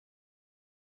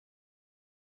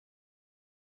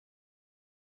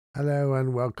Hello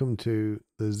and welcome to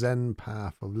the Zen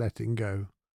Path of Letting Go.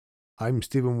 I'm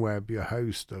Stephen Webb, your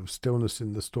host of Stillness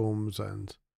in the Storms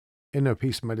and Inner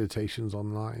Peace Meditations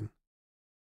online.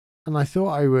 And I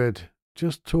thought I would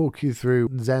just talk you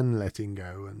through Zen letting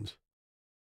go, and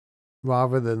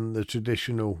rather than the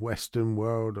traditional Western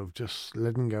world of just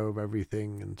letting go of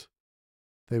everything, and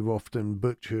they've often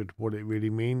butchered what it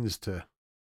really means to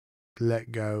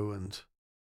let go. And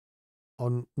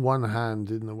on one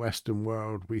hand, in the Western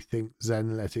world, we think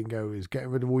Zen letting go is getting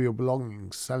rid of all your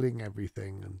belongings, selling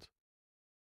everything, and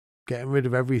getting rid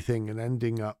of everything and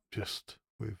ending up just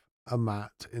with a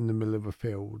mat in the middle of a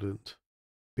field and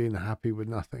being happy with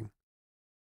nothing.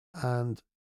 And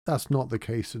that's not the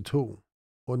case at all,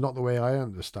 or not the way I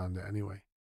understand it anyway.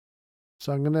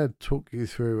 So I'm going to talk you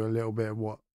through a little bit of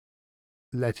what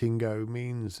letting go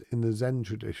means in the Zen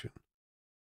tradition.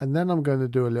 And then I'm going to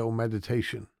do a little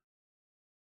meditation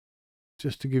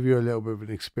just to give you a little bit of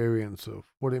an experience of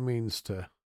what it means to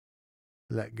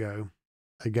let go,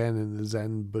 again in the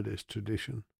Zen Buddhist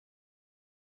tradition.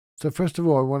 So first of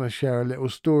all, I want to share a little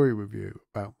story with you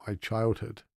about my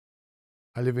childhood.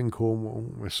 I live in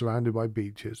Cornwall. We're surrounded by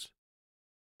beaches.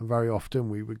 And very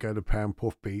often we would go to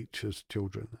Perranporth Beach as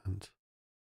children. And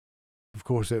of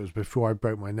course, it was before I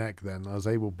broke my neck then. I was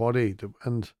able-bodied.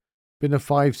 And being a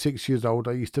 5-6 years old,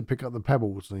 I used to pick up the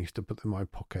pebbles and I used to put them in my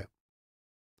pocket.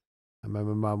 I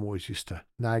remember Mum always used to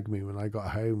nag me when I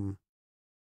got home.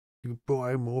 You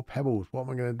brought home more pebbles. What am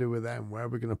I going to do with them? Where are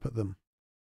we going to put them?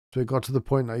 So it got to the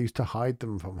point I used to hide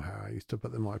them from her. I used to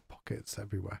put them in my pockets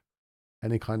everywhere.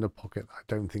 Any kind of pocket I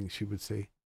don't think she would see.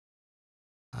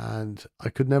 And I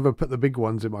could never put the big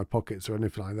ones in my pockets or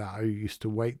anything like that. I used to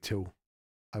wait till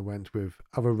I went with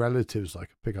other relatives so I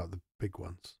could pick up the big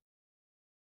ones.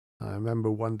 I remember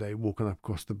one day walking up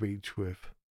across the beach with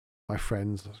my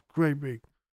friends. It was a great big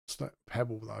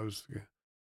pebble that I was...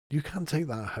 You can't take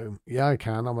that home. Yeah, I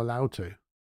can. I'm allowed to.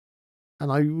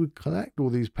 And I would collect all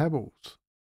these pebbles.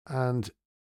 And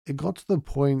it got to the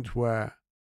point where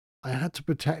I had to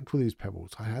protect all these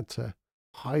pebbles. I had to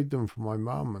hide them from my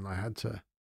mum, and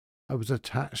I was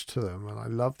attached to them, and I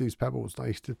loved these pebbles. And I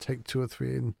used to take 2 or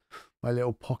 3 in my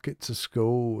little pocket to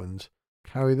school and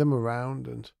carry them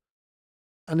around.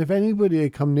 And if anybody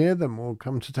had come near them or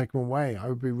come to take them away, I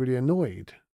would be really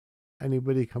annoyed.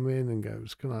 Anybody come in and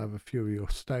goes, can I have a few of your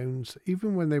stones?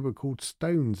 Even when they were called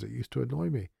stones, it used to annoy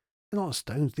me. They're not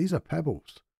stones, these are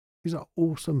pebbles. These are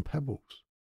awesome pebbles.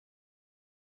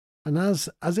 And as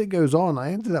it goes on,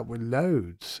 I ended up with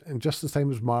loads, and just the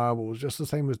same as marbles, just the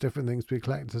same as different things we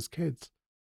collect as kids.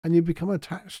 And you become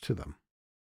attached to them.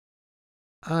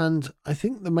 And I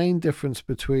think the main difference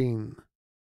between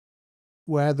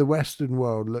where the Western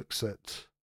world looks at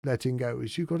letting go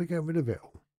is you've got to get rid of it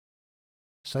all.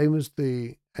 Same as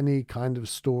any kind of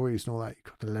stories and all that, you've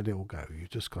got to let it all go. You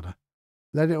just got to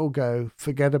let it all go,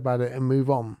 forget about it and move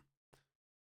on.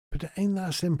 But it ain't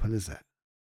that simple, is it?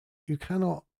 You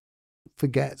cannot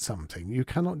forget something. You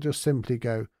cannot just simply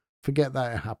go, forget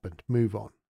that it happened, move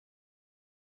on.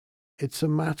 It's a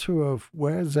matter of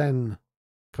where Zen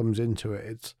comes into it.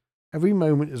 It's every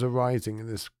moment is arising in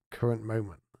this current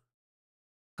moment.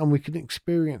 And we can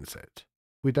experience it.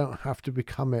 We don't have to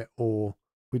become it, or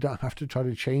we don't have to try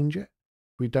to change it.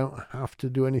 We don't have to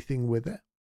do anything with it.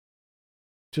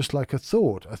 Just like a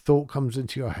thought comes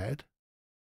into your head.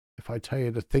 If I tell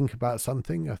you to think about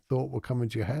something, a thought will come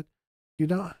into your head. You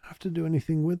don't have to do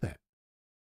anything with it.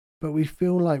 But we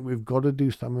feel like we've got to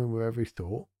do something with every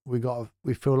thought. We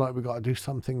feel like we've got to do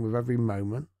something with every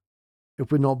moment.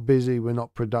 If we're not busy, we're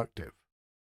not productive.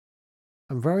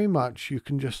 And very much you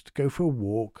can just go for a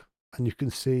walk and you can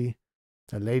see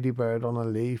a ladybird on a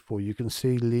leaf, or you can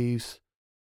see leaves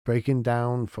breaking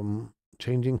down from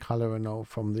changing colour and all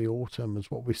from the autumn as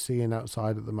what we're seeing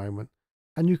outside at the moment.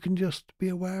 And you can just be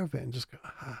aware of it and just go,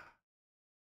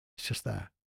 it's just there.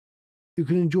 You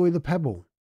can enjoy the pebble.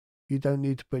 You don't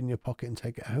need to put it in your pocket and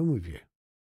take it home with you.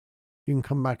 You can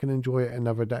come back and enjoy it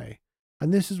another day.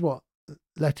 And this is what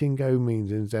letting go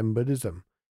means in Zen Buddhism.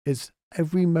 It's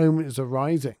every moment is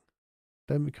arising.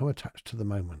 Don't become attached to the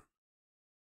moment.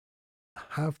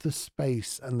 Have the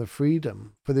space and the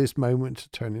freedom for this moment to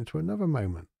turn into another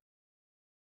moment.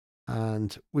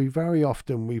 And we very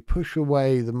often push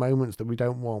away the moments that we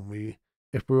don't want.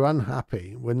 If we're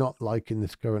unhappy, we're not liking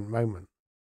this current moment.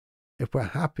 If we're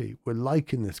happy, we're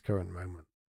liking this current moment.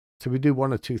 So we do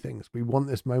one of two things. We want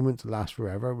this moment to last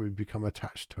forever. We become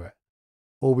attached to it.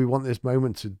 Or we want this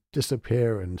moment to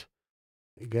disappear and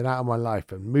get out of my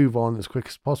life and move on as quick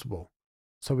as possible.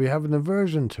 So we have an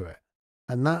aversion to it.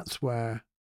 And that's where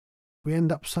we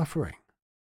end up suffering,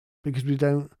 because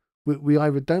We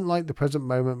either don't like the present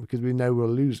moment because we know we'll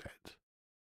lose it,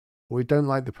 or we don't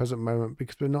like the present moment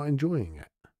because we're not enjoying it.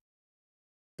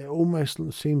 It almost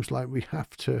seems like we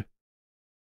have to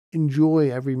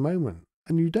enjoy every moment,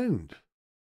 and you don't.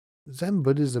 Zen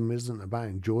Buddhism isn't about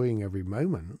enjoying every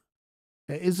moment.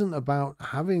 It isn't about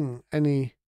having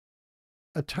any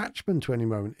attachment to any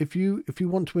moment. If you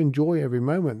want to enjoy every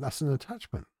moment, that's an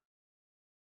attachment.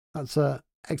 That's a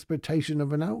expectation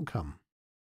of an outcome.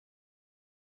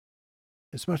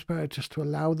 It's much better just to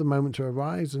allow the moment to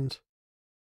arise and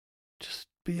just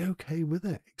be okay with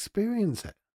it. Experience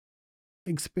it.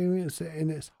 Experience it in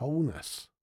its wholeness.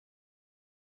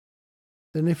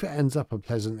 Then if it ends up a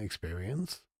pleasant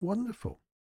experience, wonderful.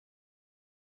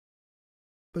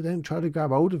 But don't try to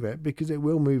grab hold of it, because it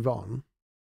will move on.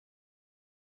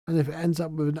 And if it ends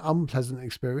up with an unpleasant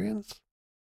experience,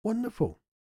 wonderful.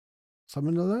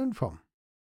 Something to learn from.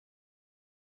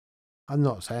 I'm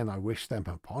not saying I wish them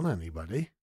upon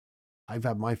anybody. I've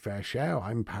had my fair share.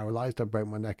 I'm paralysed. I broke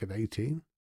my neck at 18.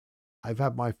 I've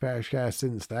had my fair share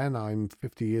since then. I'm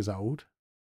 50 years old.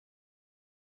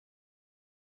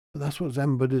 But that's what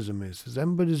Zen Buddhism is.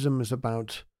 Zen Buddhism is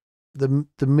about the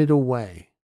middle way.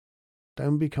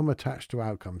 Don't become attached to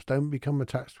outcomes. Don't become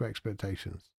attached to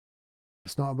expectations.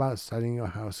 It's not about selling your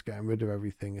house, getting rid of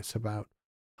everything. It's about,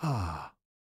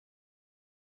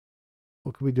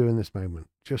 what can we do in this moment?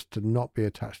 Just to not be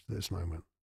attached to this moment.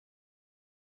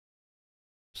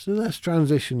 So let's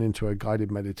transition into a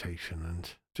guided meditation and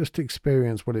just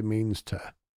experience what it means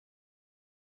to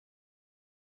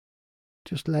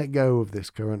just let go of this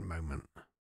current moment.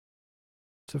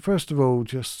 So first of all,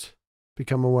 just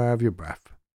become aware of your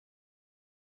breath.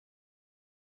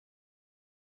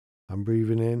 I'm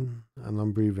breathing in and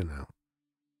I'm breathing out.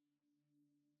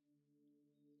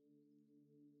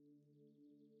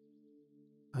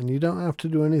 And you don't have to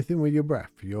do anything with your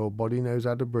breath. Your body knows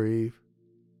how to breathe.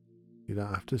 You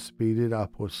don't have to speed it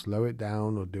up or slow it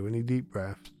down or do any deep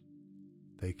breaths.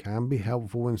 They can be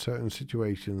helpful in certain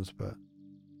situations, but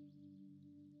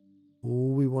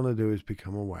all we want to do is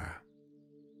become aware.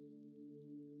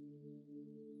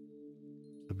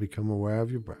 So become aware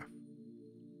of your breath.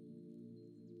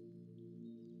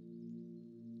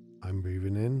 I'm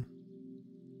breathing in.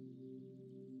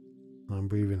 I'm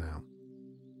breathing out.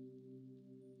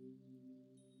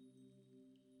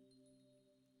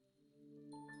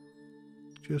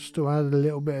 Just to add a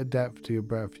little bit of depth to your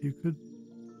breath, you could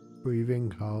breathe in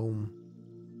calm,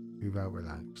 breathe out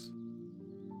relaxed.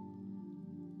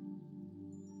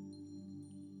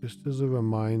 Just as a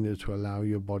reminder to allow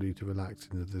your body to relax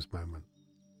into this moment.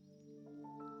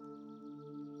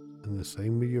 And the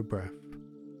same with your breath.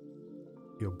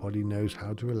 Your body knows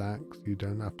how to relax. You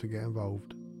don't have to get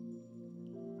involved.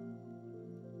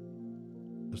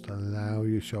 Just allow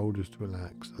your shoulders to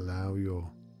relax. Allow your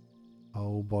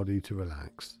whole body to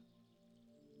relax.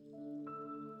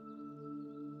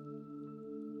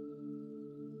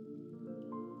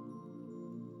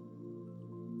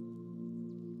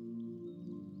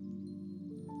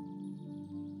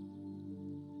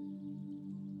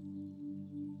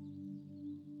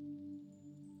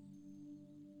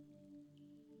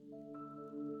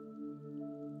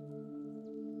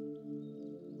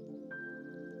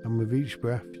 And with each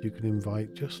breath, you can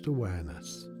invite just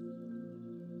awareness.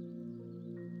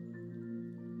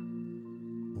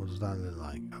 What does that look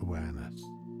like? Awareness.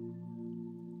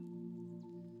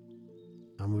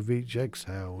 And with each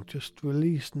exhale, just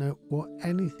release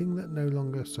anything that no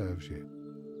longer serves you.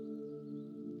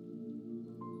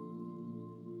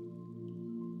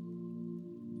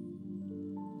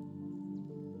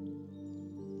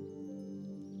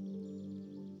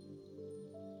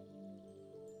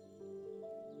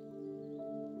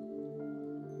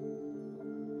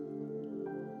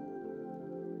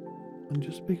 And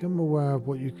just become aware of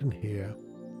what you can hear.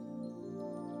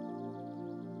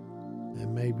 It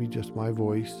may be just my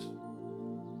voice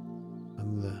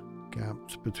and the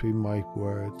gaps between my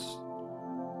words.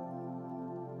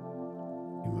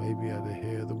 You may be able to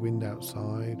hear the wind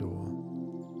outside or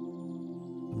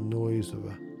the noise of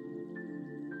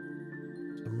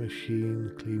some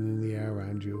machine cleaning the air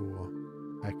around you, or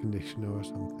air conditioner or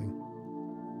something.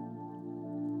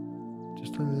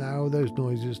 Just allow those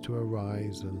noises to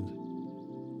arise and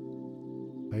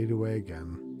fade away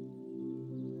again.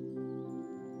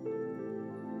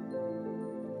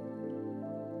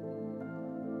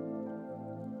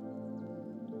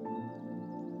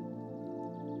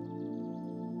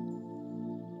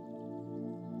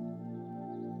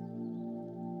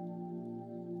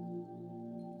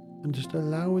 And just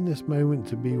allowing this moment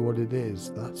to be what it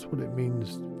is. That's what it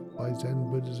means by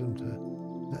Zen Buddhism, to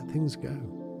let things go.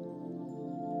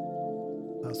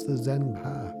 That's the Zen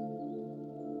path.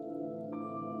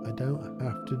 I don't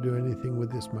have to do anything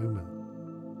with this moment.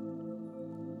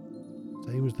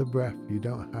 Same as the breath, you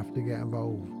don't have to get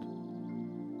involved.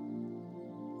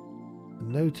 And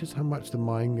notice how much the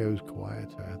mind goes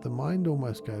quieter. The mind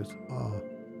almost goes, oh,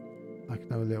 I can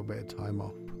have a little bit of time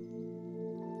off.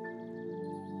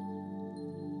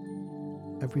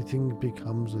 Everything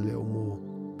becomes a little more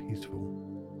peaceful,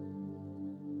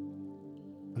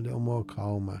 a little more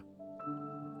calmer.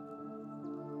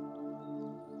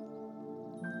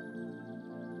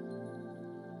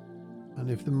 And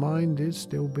if the mind is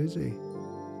still busy,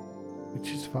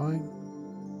 which is fine,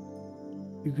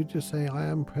 you could just say, I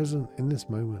am present in this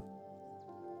moment.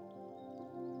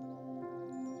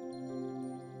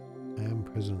 I am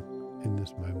present in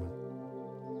this moment.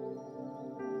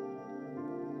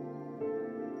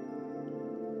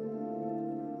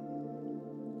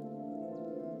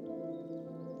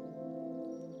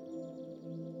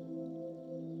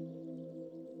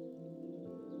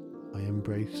 I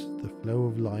embrace the flow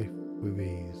of life with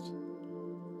ease.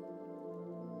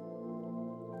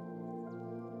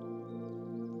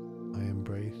 I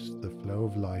embrace the flow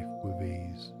of life with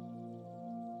ease.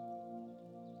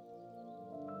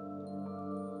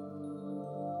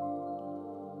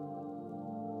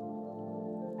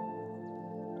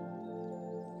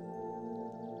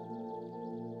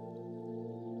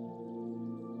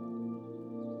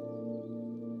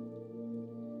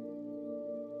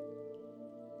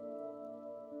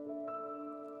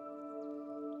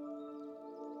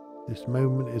 This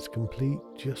moment is complete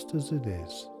just as it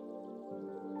is.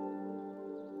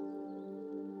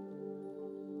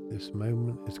 This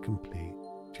moment is complete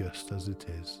just as it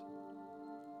is.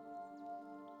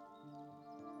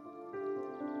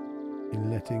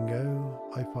 In letting go,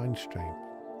 I find strength.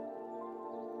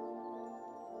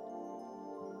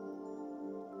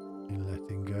 In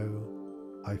letting go,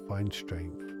 I find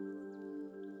strength.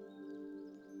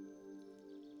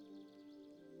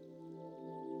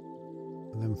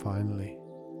 And then finally,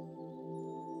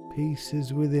 peace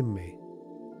is within me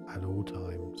at all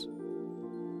times.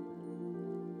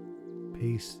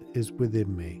 Peace is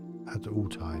within me at all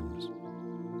times.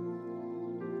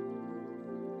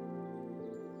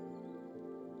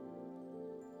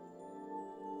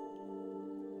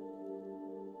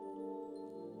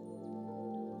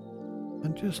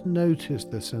 And just notice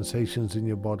the sensations in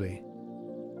your body,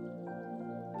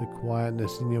 the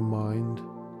quietness in your mind,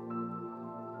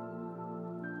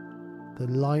 the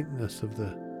lightness of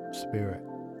the spirit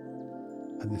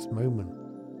at this moment.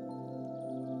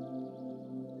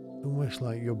 Almost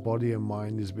like your body and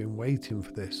mind has been waiting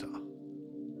for this.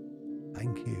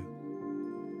 Thank you.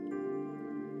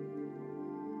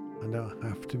 I don't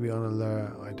have to be on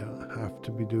alert. I don't have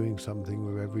to be doing something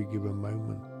with every given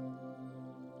moment.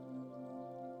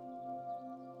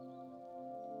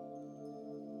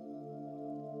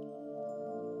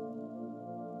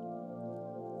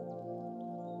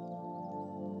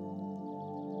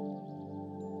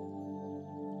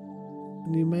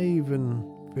 And you may even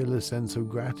feel a sense of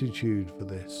gratitude for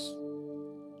this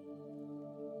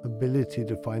ability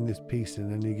to find this peace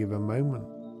in any given moment.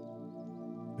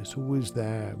 It's always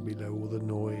there below all the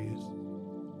noise,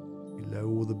 below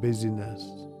all the busyness,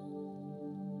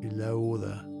 below all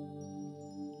the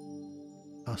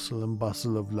hustle and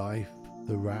bustle of life,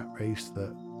 the rat race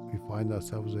that we find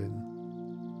ourselves in.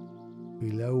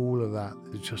 Below all of that,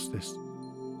 there's just this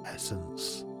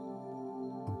essence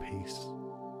of peace.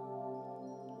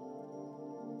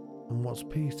 And what's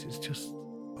peace? It's just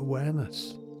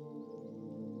awareness.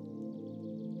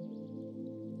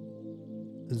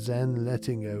 Zen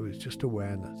letting go is just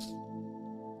awareness.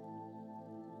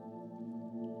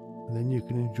 And then you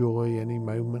can enjoy any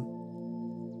moment,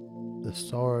 the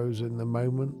sorrows in the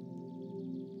moment,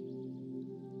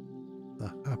 the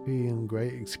happy and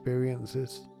great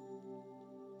experiences,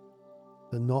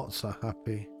 the not so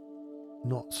happy,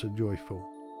 not so joyful.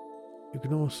 You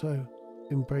can also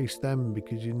embrace them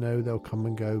because you know they'll come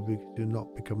and go because you're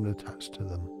not becoming attached to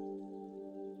them.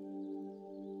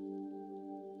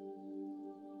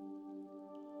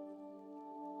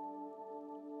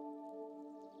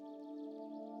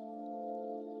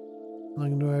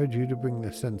 I'm going to urge you to bring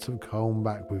this sense of calm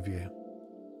back with you.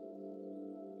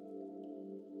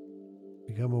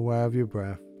 Become aware of your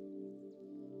breath,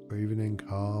 breathing in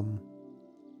calm,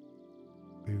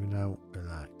 breathing out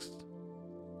relaxed.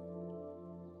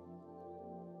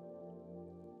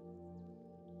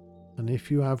 And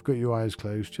if you have got your eyes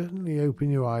closed, gently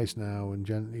open your eyes now and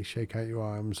gently shake out your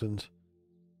arms and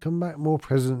come back more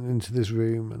present into this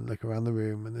room and look around the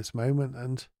room in this moment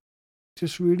and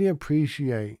just really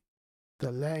appreciate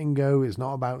that letting go is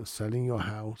not about selling your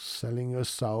house, selling your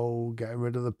soul, getting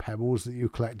rid of the pebbles that you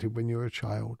collected when you were a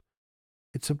child.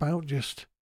 It's about just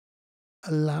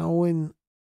allowing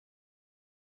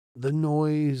the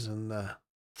noise and the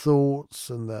thoughts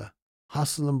and the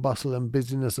hustle and bustle and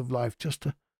busyness of life just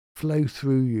to flow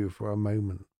through you for a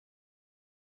moment.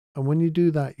 And when you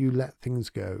do that, you let things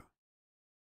go.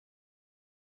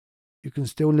 You can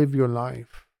still live your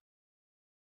life.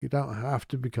 You don't have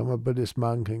to become a Buddhist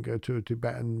monk and go to a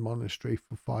Tibetan monastery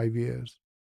for 5 years.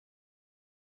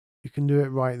 You can do it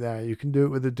right there. You can do it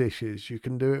with the dishes. You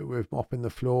can do it with mopping the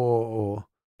floor or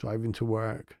driving to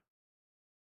work.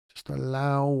 Just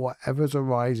allow whatever's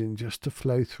arising just to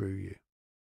flow through you.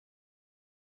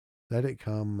 Let it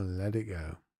come and let it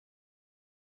go.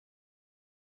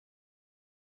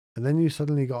 And then you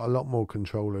suddenly got a lot more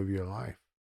control over your life.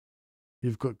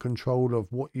 You've got control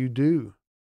of what you do.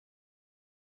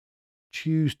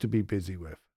 Choose to be busy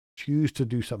with. Choose to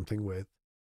do something with.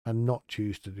 And not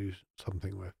choose to do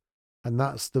something with. And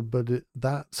that's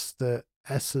the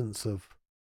essence of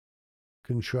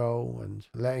control and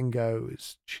letting go.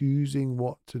 Is choosing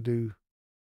what to do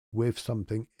with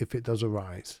something if it does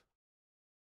arise.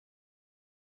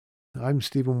 I'm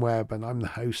Stephen Webb, and I'm the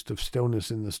host of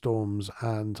Stillness in the Storms,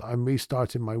 and I'm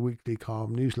restarting my weekly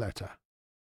Calm newsletter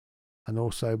and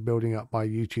also building up my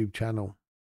YouTube channel.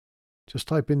 Just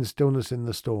type in Stillness in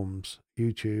the Storms,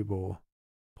 YouTube or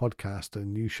podcast,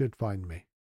 and you should find me.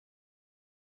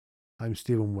 I'm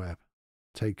Stephen Webb.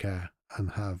 Take care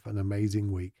and have an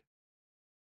amazing week.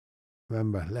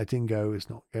 Remember, letting go is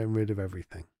not getting rid of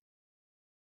everything.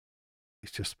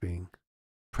 It's just being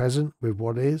present with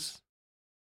what is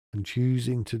and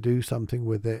choosing to do something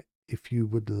with it if you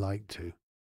would like to,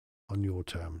 on your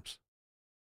terms.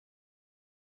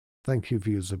 Thank you for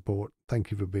your support.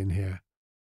 Thank you for being here.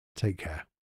 Take care.